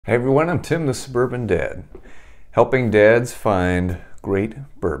Hey everyone, I'm Tim the Suburban Dad, helping dads find great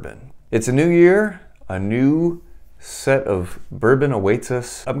bourbon. It's a new year, a new set of bourbon awaits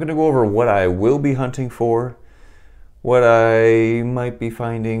us. I'm going to go over what I will be hunting for, what I might be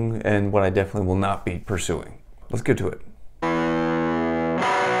finding, and what I definitely will not be pursuing. Let's get to it.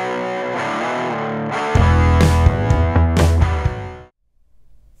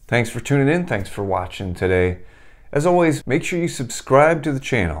 Thanks for tuning in, thanks for watching today. As always, make sure you subscribe to the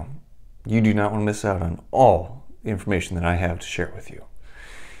channel. You do not want to miss out on all the information that I have to share with you.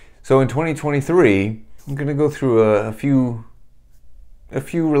 So in 2023, I'm going to go through a few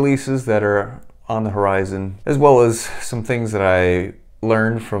releases that are on the horizon, as well as some things that I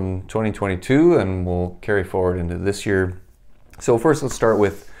learned from 2022 and will carry forward into this year. So first, let's start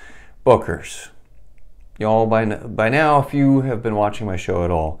with Booker's. Y'all, by now, if you have been watching my show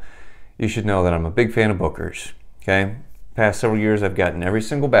at all, you should know that I'm a big fan of Booker's. Okay, past several years I've gotten every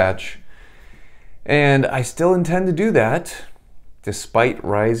single batch, and I still intend to do that despite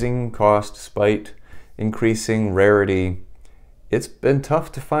rising cost, despite increasing rarity. It's been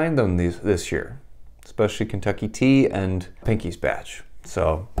tough to find them this year, especially Kentucky Tea and Pinky's batch.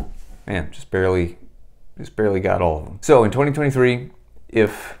 So, man, just barely got all of them. So in 2023,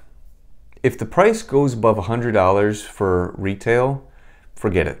 if the price goes above $100 for retail,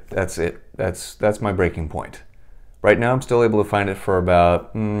 forget it. That's it. That's my breaking point. Right now, I'm still able to find it for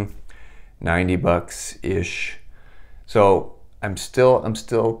about 90 bucks-ish. So I'm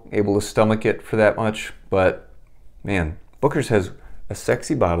still able to stomach it for that much. But man, Booker's has a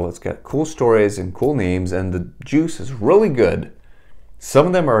sexy bottle. It's got cool stories and cool names, and the juice is really good. Some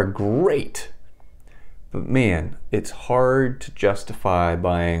of them are great. But man, it's hard to justify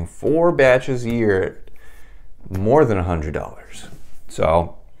buying 4 batches a year at more than $100.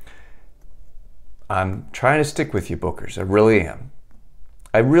 So I'm trying to stick with you, Booker's. I really am.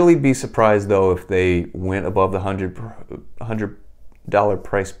 I'd really be surprised, though, if they went above the $100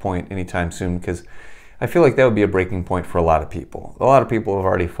 price point anytime soon, because I feel like that would be a breaking point for a lot of people. A lot of people have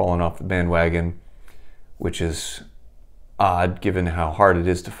already fallen off the bandwagon, which is odd given how hard it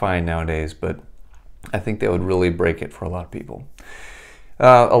is to find nowadays, but I think that would really break it for a lot of people.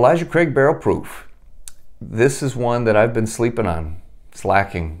 Elijah Craig Barrel Proof. This is one that I've been sleeping on,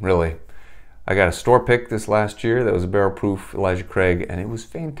 slacking, really. I got a store pick this last year that was a barrel proof Elijah Craig, and it was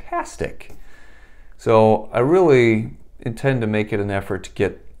fantastic. So I really intend to make it an effort to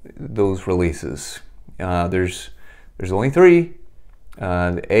get those releases. There's only 3,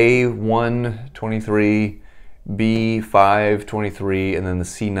 the A123, B523, and then the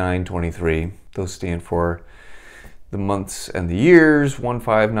C923. Those stand for the months and the years.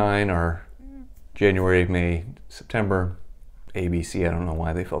 159 are January, May, September. ABC, I don't know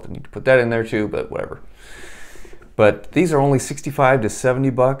why they felt the need to put that in there too, but whatever. But these are only 65 to 70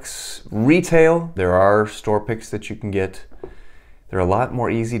 bucks retail. There are store picks that you can get. They're a lot more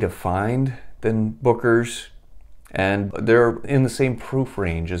easy to find than Booker's, and they're in the same proof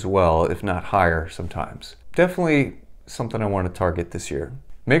range as well, if not higher sometimes. Definitely something I want to target this year.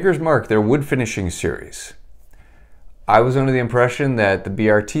 Maker's Mark, their wood finishing series. I was under the impression that the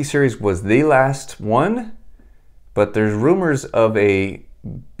BRT series was the last one, but there's rumors of a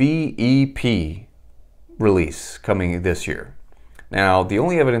BEP release coming this year. Now, the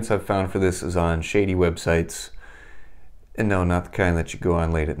only evidence I've found for this is on shady websites, and no, not the kind that you go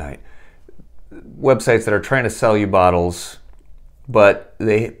on late at night. Websites that are trying to sell you bottles, but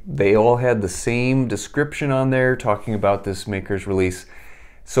they all had the same description on there talking about this Maker's release.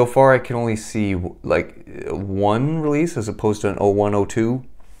 So far, I can only see like 1 release as opposed to an 0102.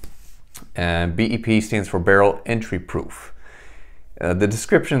 And BEP stands for Barrel Entry Proof. The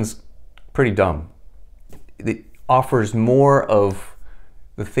description's pretty dumb. It offers more of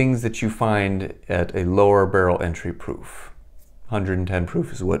the things that you find at a lower barrel entry proof. 110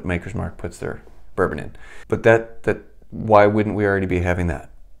 proof is what Maker's Mark puts their bourbon in. But why wouldn't we already be having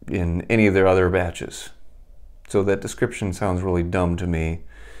that in any of their other batches? So that description sounds really dumb to me.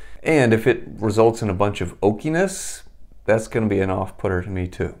 And if it results in a bunch of oakiness, that's going to be an off-putter to me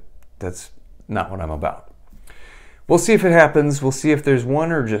too. That's not what I'm about. We'll see if it happens. We'll see if there's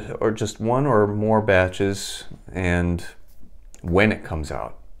one or just one or more batches and when it comes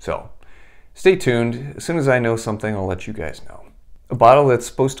out. So stay tuned. As soon as I know something, I'll let you guys know. A bottle that's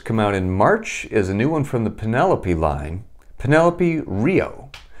supposed to come out in March is a new one from the Penelope line, Penelope Rio.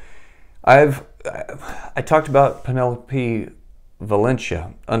 I talked about Penelope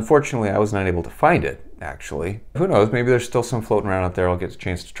Valencia. Unfortunately, I was not able to find it, actually. Who knows, maybe there's still some floating around out there I'll get a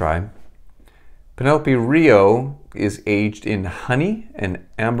chance to try. Penelope Rio is aged in honey and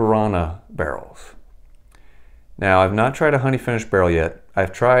amburana barrels. Now, I've not tried a honey finish barrel yet.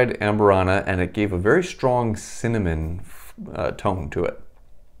 I've tried Amburana, and it gave a very strong cinnamon tone to it.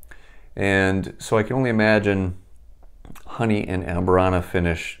 And so I can only imagine honey and Amburana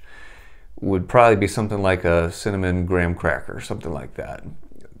finish would probably be something like a cinnamon graham cracker, something like that.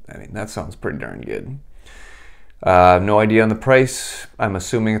 I mean, that sounds pretty darn good. No idea on the price. I'm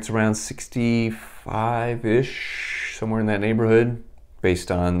assuming it's around 65-ish, somewhere in that neighborhood,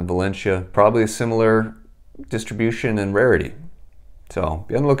 based on Valencia. Probably a similar distribution and rarity. So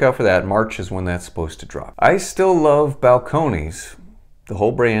be on the lookout for that. March is when that's supposed to drop. I still love Balcones, the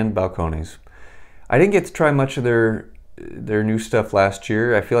whole brand Balcones. I didn't get to try much of their new stuff last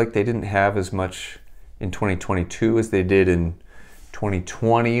year. I feel like they didn't have as much in 2022 as they did in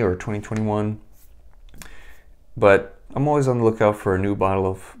 2020 or 2021. But I'm always on the lookout for a new bottle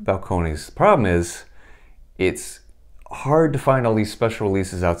of Balcones. The problem is, it's hard to find all these special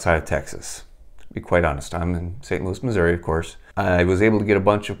releases outside of Texas. To be quite honest, I'm in St. Louis, Missouri, of course. I was able to get a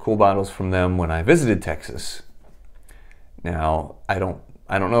bunch of cool bottles from them when I visited Texas. Now, I don't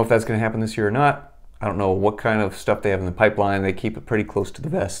know if that's going to happen this year or not. I don't know what kind of stuff they have in the pipeline. They keep it pretty close to the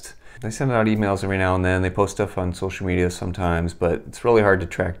vest. They send out emails every now and then. They post stuff on social media sometimes, but it's really hard to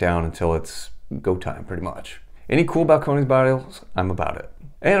track down until it's go time, pretty much. Any cool Balcones bottles, I'm about it.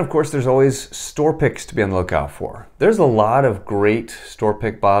 And of course, there's always store picks to be on the lookout for. There's a lot of great store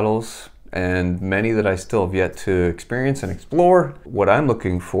pick bottles, and many that I still have yet to experience and explore. What I'm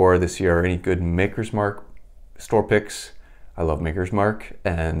looking for this year are any good Maker's Mark store picks. I love Maker's Mark,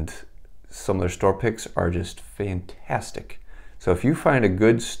 and some of their store picks are just fantastic. So if you find a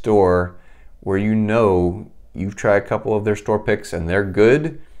good store where you know you've tried a couple of their store picks and they're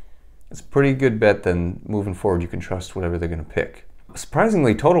good, it's a pretty good bet. Then moving forward, you can trust whatever they're going to pick.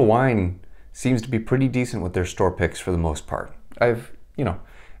 Surprisingly, Total Wine seems to be pretty decent with their store picks for the most part. I've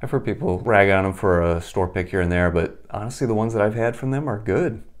heard people rag on them for a store pick here and there, but honestly, the ones that I've had from them are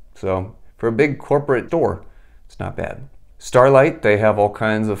good. So for a big corporate store, it's not bad. Starlight, they have all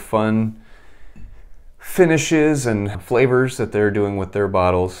kinds of fun finishes and flavors that they're doing with their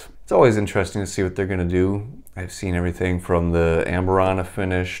bottles. It's always interesting to see what they're going to do. I've seen everything from the Amburana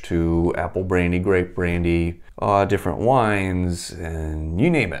finish to apple brandy, grape brandy, different wines, and you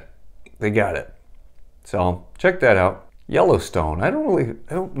name it, they got it. So check that out. Yellowstone. I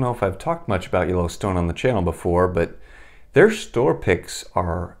don't know if I've talked much about Yellowstone on the channel before, but their store picks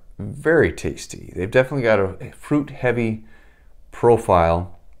are very tasty. They've definitely got a fruit-heavy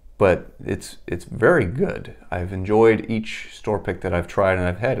profile, but it's very good. I've enjoyed each store pick that I've tried, and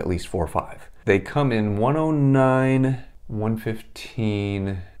I've had at least 4 or 5. They come in 109,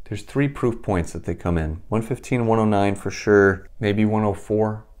 115. There's 3 proof points that they come in. 115, 109 for sure, maybe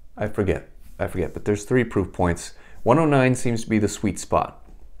 104. I forget, but there's 3 proof points. 109 seems to be the sweet spot.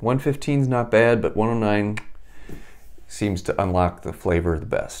 115 is not bad, but 109 seems to unlock the flavor the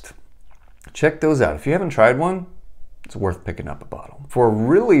best. Check those out. If you haven't tried one, it's worth picking up a bottle. For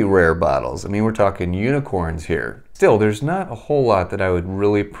really rare bottles, I mean, we're talking unicorns here. Still, there's not a whole lot that I would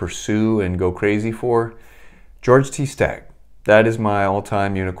really pursue and go crazy for. George T. Stagg. That is my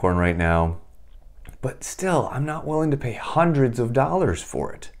all-time unicorn right now. But still, I'm not willing to pay hundreds of dollars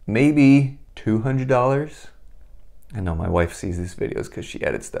for it. Maybe $200. I know my wife sees these videos because she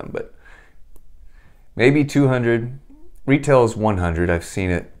edits them, but maybe $200. Retail is $100. I've seen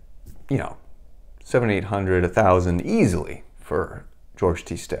it, you know, $700, $800, $1,000 easily for George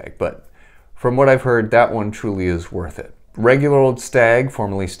T. Stagg. But from what I've heard, that one truly is worth it. Regular old Stagg,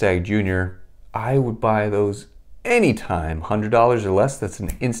 formerly Stagg Jr., I would buy those anytime. $100 or less, that's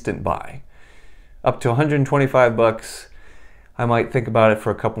an instant buy. Up to $125, I might think about it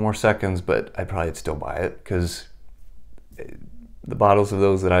for a couple more seconds, but I probably still buy it because the bottles of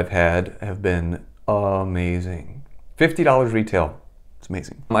those that I've had have been amazing. $50 retail. It's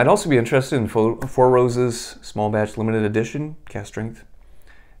amazing. I'd also be interested in Four Roses Small Batch Limited Edition, cast strength.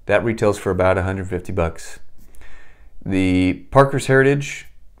 That retails for about $150. The Parker's Heritage,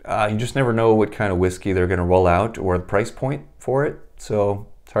 you just never know what kind of whiskey they're going to roll out or the price point for it, so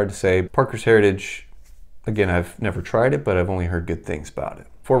it's hard to say. Parker's Heritage, again, I've never tried it, but I've only heard good things about it.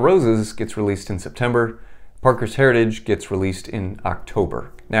 Four Roses gets released in September. Parker's Heritage gets released in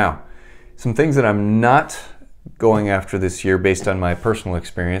October. Now, some things that I'm not going after this year based on my personal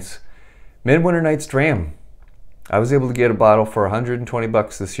experience. Midwinter Night's Dram. I was able to get a bottle for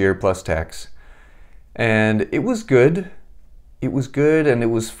 $120 this year plus tax, and it was good. It was good and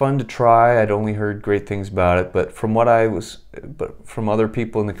it was fun to try. I'd only heard great things about it, but from other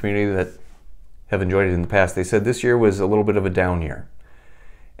people in the community that have enjoyed it in the past, they said this year was a little bit of a down year.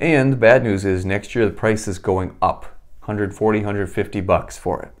 And the bad news is next year the price is going up, $140, $150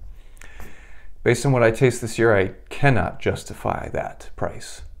 for it. Based on what I taste this year, I cannot justify that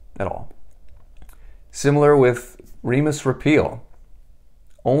price at all. Similar with Remus Repeal.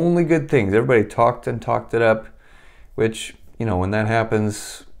 Only good things. Everybody talked and talked it up, which, you know, when that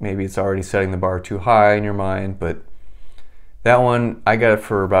happens, maybe it's already setting the bar too high in your mind, but that one, I got it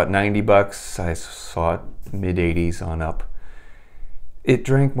for about 90 bucks. I saw it mid 80s on up. It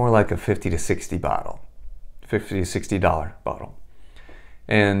drank more like a 50 to 60 bottle, $50 to $60 bottle.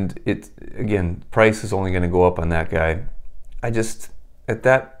 And it, again, price is only going to go up on that guy. I just, at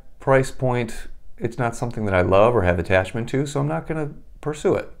that price point, it's not something that I love or have attachment to, so I'm not going to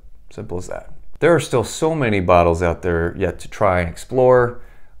pursue it. Simple as that. There are still so many bottles out there yet to try and explore,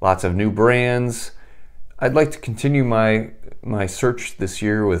 lots of new brands. I'd like to continue my search this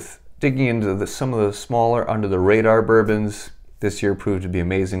year with digging into some of the smaller, under the radar bourbons. This year proved to be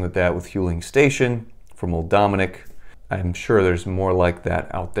amazing with that, with Huling Station from Old Dominic. I'm sure there's more like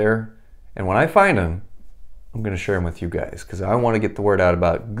that out there. And when I find them, I'm going to share them with you guys, because I want to get the word out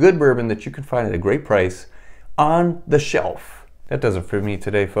about good bourbon that you can find at a great price on the shelf. That does it for me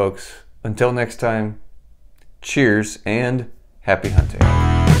today, folks. Until next time, cheers and happy hunting.